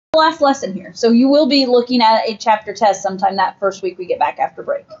last lesson here. So you will be looking at a chapter test sometime that first week we get back after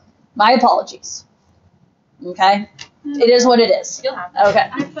break. My apologies. Okay? It is what it is. You'll have it. Okay.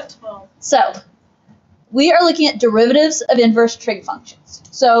 I put 12. So we are looking at derivatives of inverse trig functions.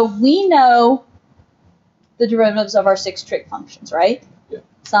 So we know the derivatives of our 6 trig functions, right? Yeah.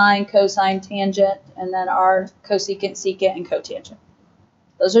 Sine, cosine, tangent, and then our cosecant, secant, and cotangent.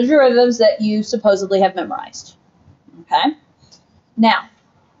 Those are derivatives that you supposedly have memorized. Okay? Now,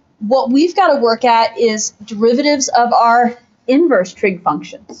 what we've got to work at is derivatives of our inverse trig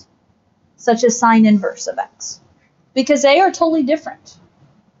functions, such as sine inverse of x, because they are totally different.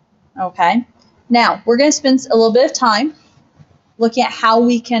 Okay? Now, we're going to spend a little bit of time looking at how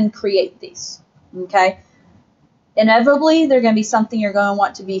we can create these. Okay? Inevitably, they're going to be something you're going to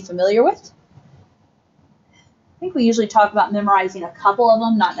want to be familiar with. I think we usually talk about memorizing a couple of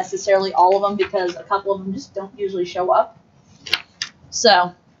them, not necessarily all of them, because a couple of them just don't usually show up.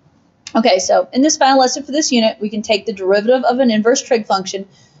 So, okay, so in this final lesson for this unit, we can take the derivative of an inverse trig function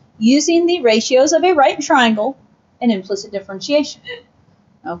using the ratios of a right triangle and implicit differentiation.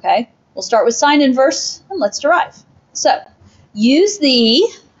 Okay, we'll start with sine inverse and let's derive. So, use the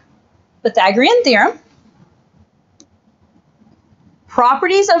Pythagorean theorem,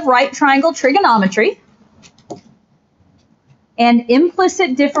 properties of right triangle trigonometry, and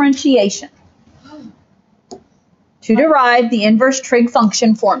implicit differentiation to derive the inverse trig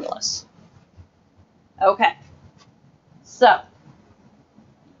function formulas. Okay, so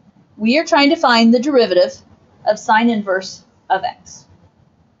we are trying to find the derivative of sine inverse of x.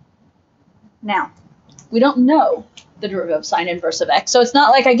 Now, we don't know the derivative of sine inverse of x, so it's not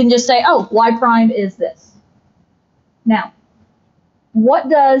like I can just say, oh, y prime is this. Now, what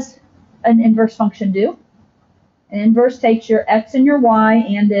does an inverse function do? An inverse takes your x and your y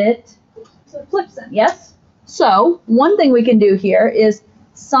and it flips them, yes? So, one thing we can do here is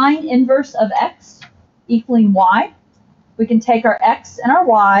sine inverse of x equaling y. We can take our x and our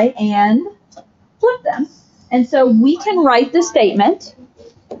y and flip them. And so we can write the statement,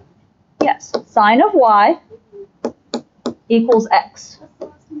 yes, sine of y equals x.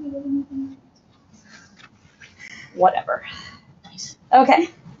 Whatever. Okay.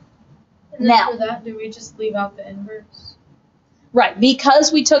 And then Now, for that, do we just leave out the inverse? right,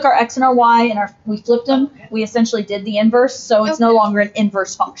 because we took our x and our y and we flipped them, Okay. we essentially did the inverse, so it's no Okay. longer an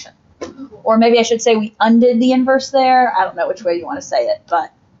inverse function. Or maybe I should say we undid the inverse there. I don't know which way you want to say it,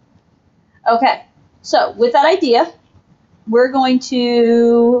 but okay. So with that idea, we're going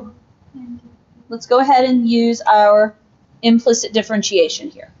to, let's go ahead and use our implicit differentiation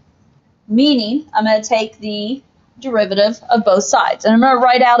here. Meaning, I'm going to take the derivative of both sides. And I'm going to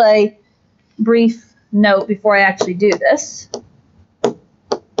write out a brief note before I actually do this.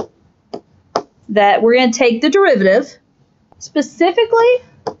 That we're going to take the derivative specifically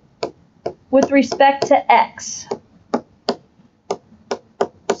with respect to x.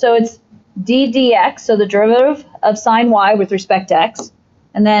 So it's d dx, so the derivative of sine y with respect to x,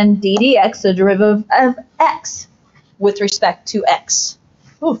 and then d dx, the derivative of x with respect to x.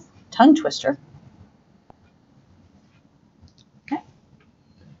 Ooh, tongue twister. Okay.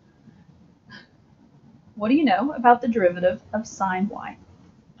 What do you know about the derivative of sine y?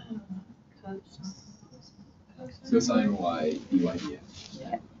 So sine y dy dx.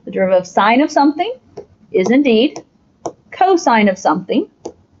 The derivative of sine of something is indeed cosine of something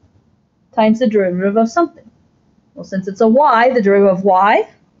times the derivative of something. Well, since it's a y, the derivative of y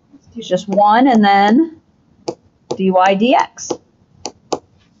is just 1 and then dy dx.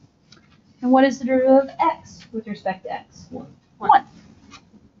 And what is the derivative of x with respect to x? 1. 1.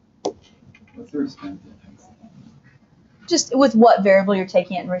 What's the respect to x? Just with what variable you're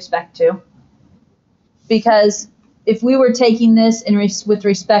taking it in respect to. Because if we were taking this with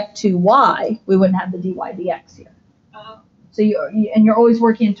respect to y, we wouldn't have the dy dx here. So you're always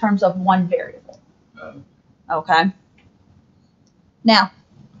working in terms of one variable. Okay. Now,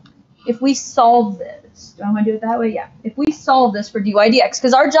 if we solve this, do I want to do it that way? Yeah. If we solve this for dy dx,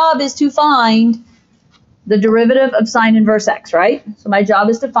 because our job is to find the derivative of sine inverse x, right? So my job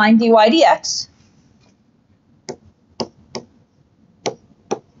is to find dy dx.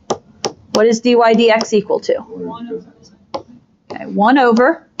 What is dy dx equal to? 1 over. Okay, 1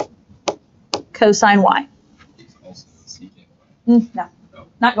 over cosine y. Also secant y. No,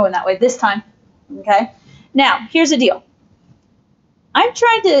 not going that way this time. Okay. Now, here's the deal. I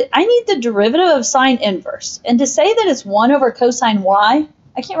need the derivative of sine inverse. And to say that it's 1 over cosine y,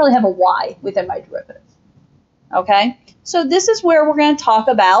 I can't really have a y within my derivative. Okay. So this is where we're going to talk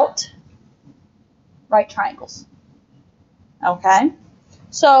about right triangles. Okay.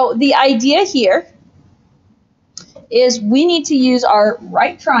 So the idea here is we need to use our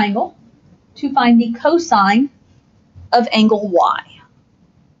right triangle to find the cosine of angle y.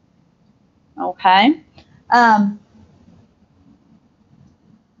 Okay?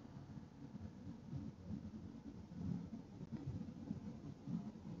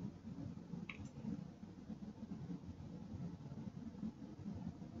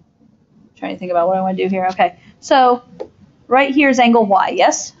 Trying to think about what I want to do here. Okay, so right here is angle y,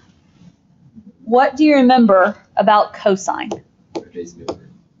 yes? What do you remember about cosine? Adjacent over.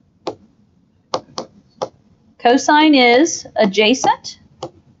 Cosine is adjacent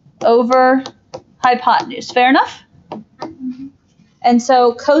over hypotenuse. Fair enough? And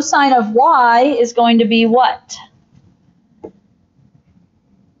so cosine of y is going to be what?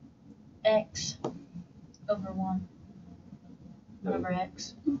 X over 1 over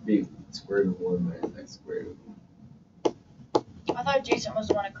X. Be square root of 1 minus x squared. I thought Jason was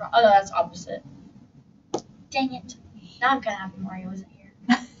 1 across. Oh, no, that's opposite. Dang it. Now I'm kind of happy Mario wasn't here.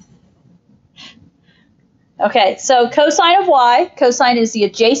 Okay, so cosine of y, cosine is the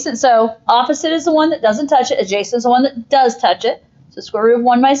adjacent, so opposite is the one that doesn't touch it, adjacent is the one that does touch it. So square root of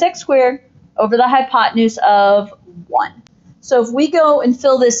 1 minus x squared over the hypotenuse of 1. So if we go and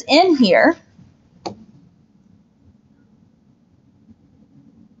fill this in here,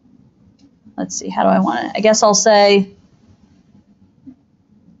 let's see, how do I want it? I guess I'll say,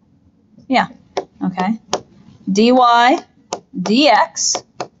 yeah, okay. dy dx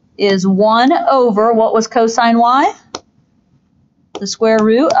is 1 over, what was cosine y? The square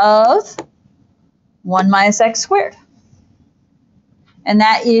root of 1 minus x squared. And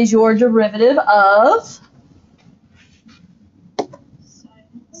that is your derivative of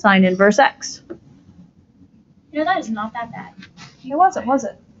sine inverse x. You know, that is not that bad. It wasn't, was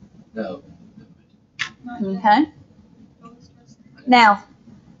it? No. Okay. Now,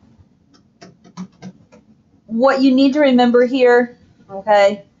 what you need to remember here,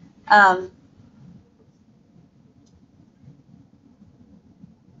 okay,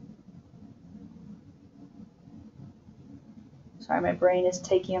 sorry, my brain is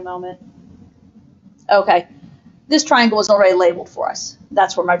taking a moment. Okay, this triangle is already labeled for us.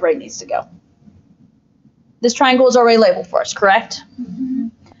 That's where my brain needs to go. This triangle is already labeled for us, correct? Mm-hmm.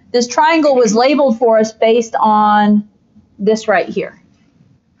 This triangle was labeled for us based on this right here.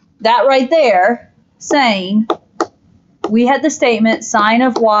 That right there saying we had the statement sine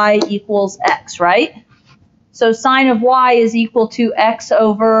of y equals x, right? So sine of y is equal to x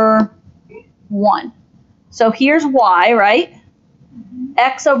over 1. So here's y, right?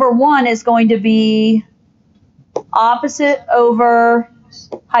 X over 1 is going to be opposite over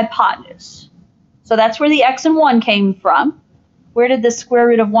hypotenuse. So that's where the x and 1 came from. Where did the square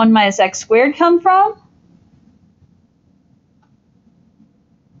root of 1 minus x squared come from?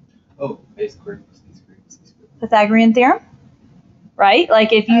 Oh, a squared plus b squared plus c squared. Pythagorean theorem, right?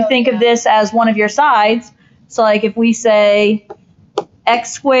 Like if you think of this as one of your sides, so like if we say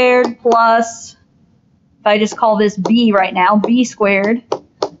x squared plus, if I just call this b right now, b squared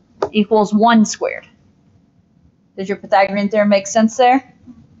equals 1 squared. Does your Pythagorean theorem make sense there?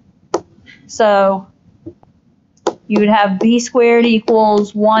 So you would have b squared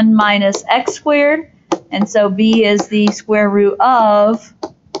equals 1 minus x squared, and so b is the square root of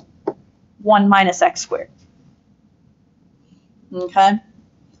 1 minus x squared. Okay.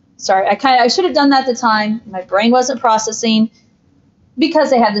 Sorry, I should have done that at the time. My brain wasn't processing because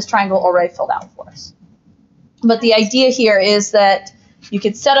they had this triangle already filled out for us. But the idea here is that you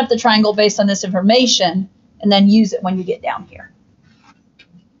could set up the triangle based on this information and then use it when you get down here.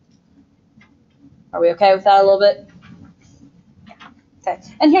 Are we okay with that a little bit? Okay.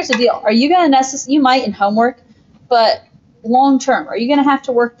 And here's the deal. Are you going to you might in homework, but long term, are you going to have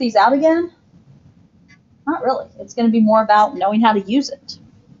to work these out again? Not really. It's going to be more about knowing how to use it,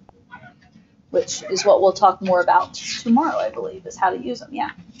 which is what we'll talk more about tomorrow, I believe, is how to use them. Yeah.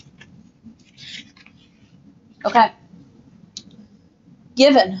 Okay.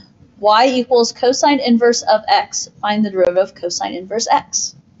 Given y equals cosine inverse of x, find the derivative of cosine inverse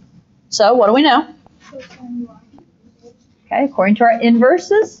x. So what do we know? Okay, according to our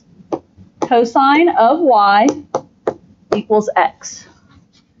inverses, cosine of y equals x.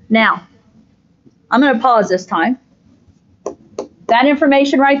 Now, I'm going to pause this time. That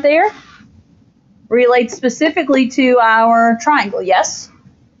information right there relates specifically to our triangle, yes?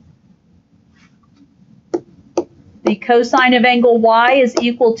 The cosine of angle y is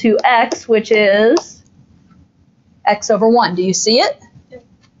equal to x, which is x over 1. Do you see it?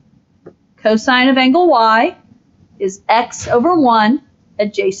 Cosine of angle y is x over 1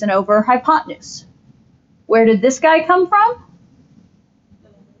 adjacent over hypotenuse. Where did this guy come from?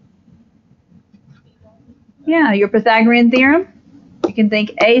 Yeah, your Pythagorean theorem. You can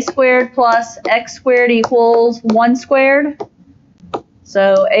think a squared plus x squared equals 1 squared.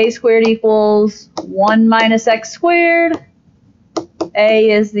 So a squared equals 1 minus x squared. A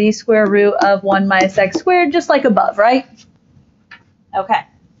is the square root of 1 minus x squared, just like above, right? Okay.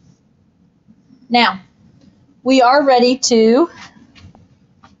 Now, we are ready to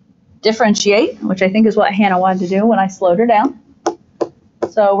differentiate, which I think is what Hannah wanted to do when I slowed her down.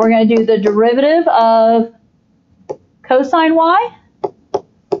 So we're going to do the derivative of cosine y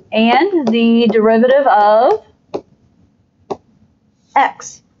and the derivative of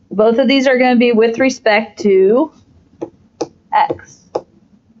x. Both of these are going to be with respect to x.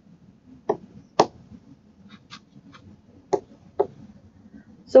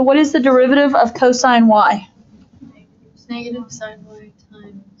 So what is the derivative of cosine y? It's negative sine y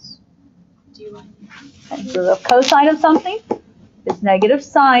times dy. Okay, so the cosine of something is negative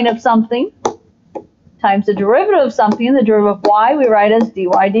sine of something times the derivative of something. The derivative of y we write as dy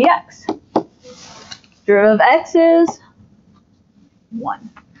dx. Derivative of x is 1.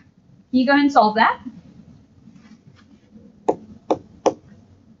 Can you go ahead and solve that?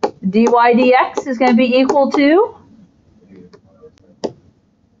 Dy dx is going to be equal to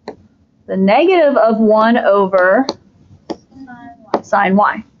the negative of 1 over sine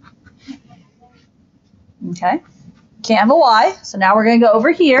y. Okay. Can't have a y, so now we're going to go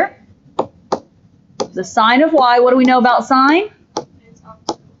over here. The sine of y, what do we know about sine? It's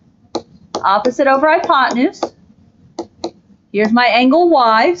opposite. Opposite over hypotenuse. Here's my angle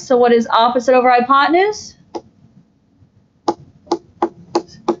y, so what is opposite over hypotenuse?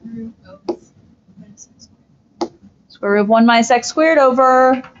 Square root of 1 minus x squared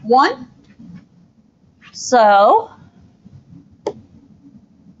over 1. So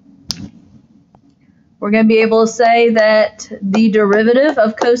we're going to be able to say that the derivative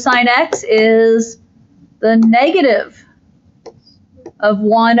of cosine x is the negative of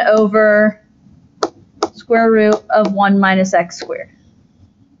 1 over square root of 1 minus x squared.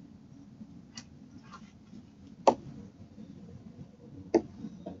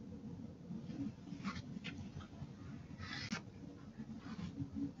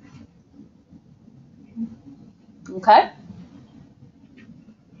 Okay?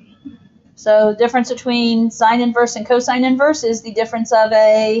 So the difference between sine inverse and cosine inverse is the difference of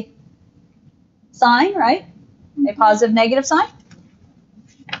a sign, right? A positive, negative sign.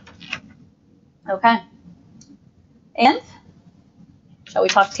 Okay. And shall we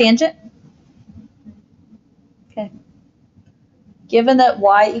talk tangent? Okay. Given that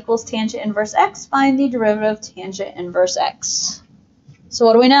y equals tangent inverse x, find the derivative of tangent inverse x. So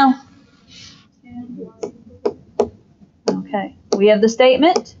what do we know? Okay. We have the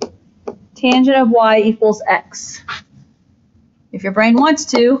statement, tangent of y equals x. If your brain wants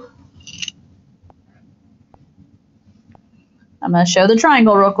to, I'm going to show the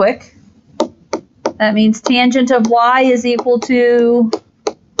triangle real quick. That means tangent of y is equal to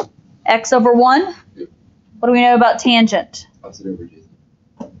x over 1. What do we know about tangent? Opposite over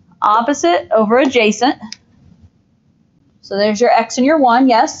adjacent. Opposite over adjacent. So there's your x and your 1,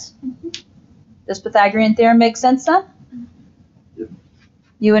 yes? Does Pythagorean theorem make sense then? Yep.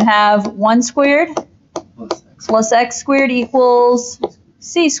 You would have 1 squared plus x squared equals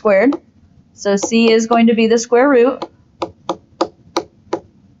c squared. So c is going to be the square root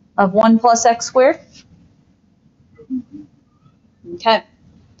of 1 plus x squared. Okay.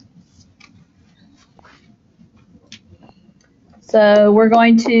 So we're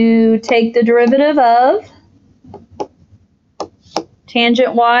going to take the derivative of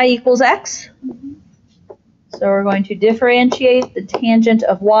tangent y equals x. So we're going to differentiate the tangent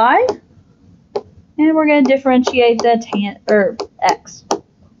of y, and we're going to differentiate the x.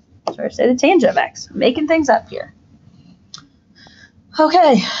 Sorry, I said the tangent of x. I'm making things up here.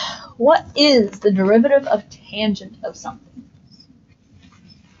 Okay, what is the derivative of tangent of something?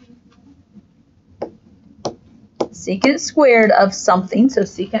 Secant squared of something, so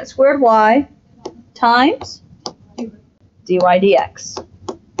secant squared y times dy dx.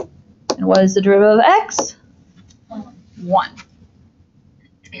 And what is the derivative of x? 1.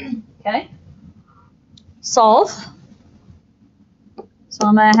 Okay. Solve. So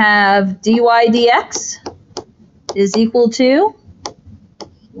I'm going to have dy dx is equal to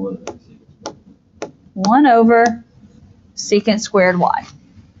 1 over secant squared y.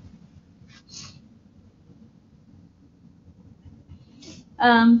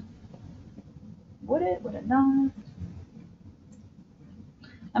 Would it not?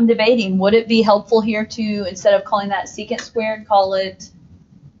 I'm debating, would it be helpful here to, instead of calling that secant squared, call it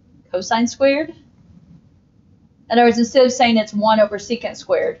cosine squared? In other words, instead of saying it's 1 over secant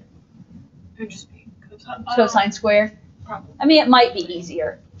squared, It would just be cosine cosine squared? Probably. I mean, it might be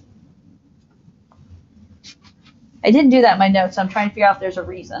easier. I didn't do that in my notes. I'm trying to figure out if there's a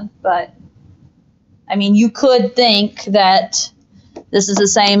reason. But, I mean, you could think that this is the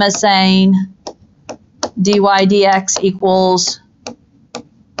same as saying dy dx equals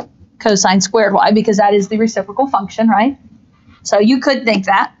cosine squared y, because that is the reciprocal function, right? So you could think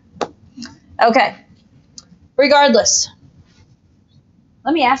that. Okay. Regardless,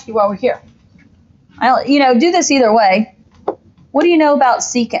 let me ask you while we're here. Do this either way. What do you know about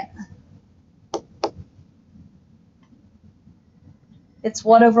secant? It's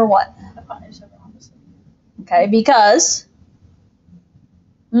what over what? Hypotenuse over opposite. Okay, because.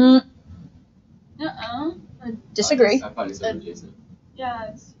 Disagree. Hypotenuse over adjacent. Yeah,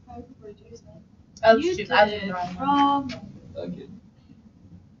 it's hypotenuse over adjacent. Oh, You shoot. I was did in the wrong one. wrong. Okay.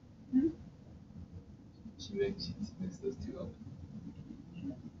 She makes those two up.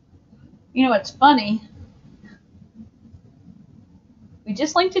 You know what's funny? We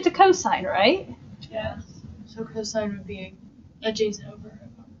just linked it to cosine, right? Yeah. So cosine would be adjacent over.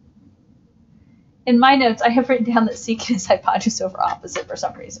 In my notes, I have written down that secant is hypotenuse over opposite for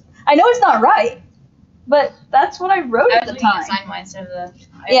some reason. I know it's not right, but that's what I wrote at the time. Sine y instead of the.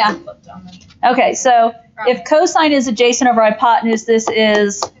 Yeah. Flipped on the Okay, so if cosine is adjacent over hypotenuse, this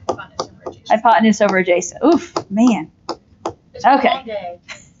is hypotenuse over adjacent. hypotenuse over adjacent. Oof, man. It's been a Okay. long day.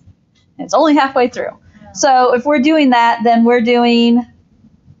 It's only halfway through. Yeah. So if we're doing that, then we're doing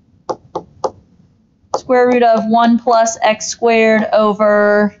square root of 1 plus x squared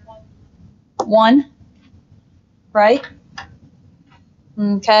over 1, right?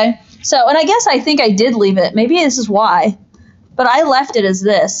 Okay. So, and I think I did leave it. Maybe this is why. But I left it as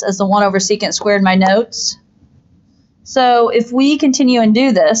this, as the 1 over secant squared in my notes. So if we continue and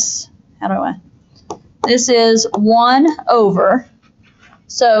do this, this is 1 over,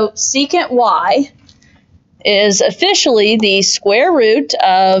 so secant y is officially the square root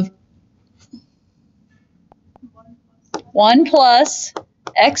of 1 plus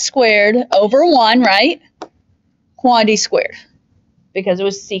x squared over 1, right? Quantity squared, because it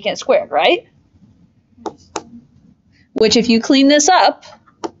was secant squared, right? Which, if you clean this up,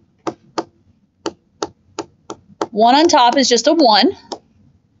 1 on top is just a 1.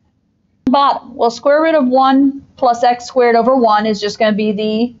 Bottom. Well, square root of 1 plus x squared over 1 is just going to be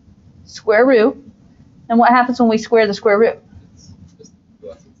the square root. And what happens when we square the square root? It's just the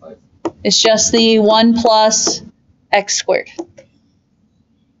opposite sides. It's just the 1 plus x squared.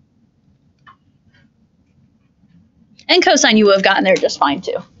 And cosine you would have gotten there just fine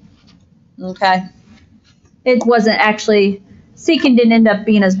too. Okay. It wasn't actually, secant didn't end up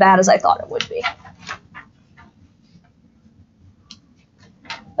being as bad as I thought it would be.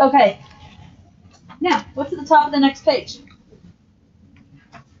 Okay. Now, what's at the top of the next page?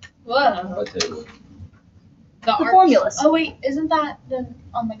 Whoa. I'll tell you what. The arc. formulas. Oh wait, isn't that the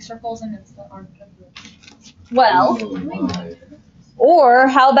on like circles and it's the arc of the. Well, Oh my. or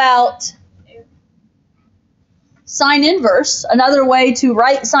how about sine inverse? Another way to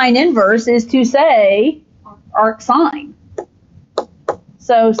write sine inverse is to say arc sine.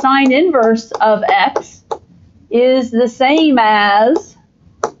 So sine inverse of x is the same as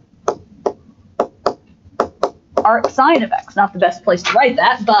arc sine of x. Not the best place to write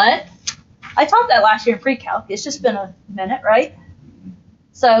that, but I taught that last year in pre-calc. It's just been a minute, right?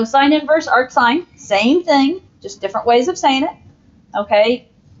 So sine inverse, arc sine, same thing, just different ways of saying it. Okay,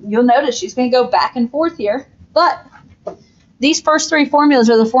 you'll notice she's going to go back and forth here, but these first three formulas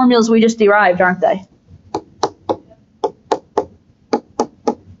are the formulas we just derived, aren't they?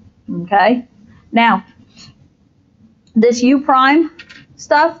 Okay, now this u prime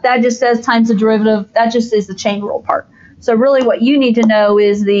stuff, that just says times the derivative, that just is the chain rule part. So really what you need to know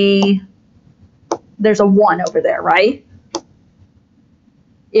is there's a 1 over there, right?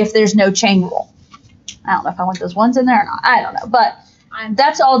 If there's no chain rule. I don't know if I want those 1s in there or not. I don't know, but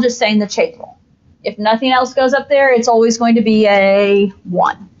that's all just saying the chain rule. If nothing else goes up there, it's always going to be a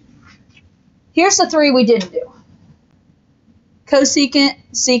 1. Here's the 3 we didn't do. Cosecant,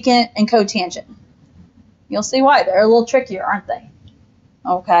 secant, and cotangent. You'll see why. They're a little trickier, aren't they?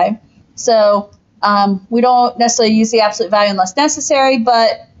 Okay. So we don't necessarily use the absolute value unless necessary,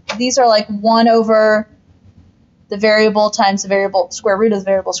 but these are like 1 over the variable times the variable square root of the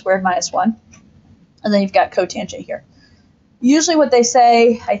variable squared minus 1. And then you've got cotangent here. Usually what they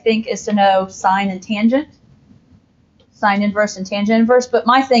say, I think, is to know sine and tangent. Sine inverse and tangent inverse. But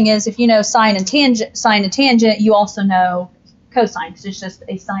my thing is, if you know sine and tangent, you also know cosine, because it's just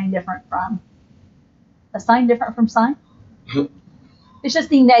a sine different from sine. It's just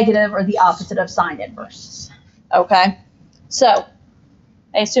the negative or the opposite of sine inverse. Okay? So,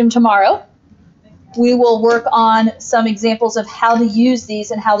 I assume tomorrow we will work on some examples of how to use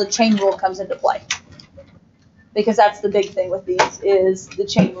these and how the chain rule comes into play. Because that's the big thing with these, is the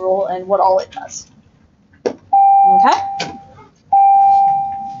chain rule and what all it does. Okay?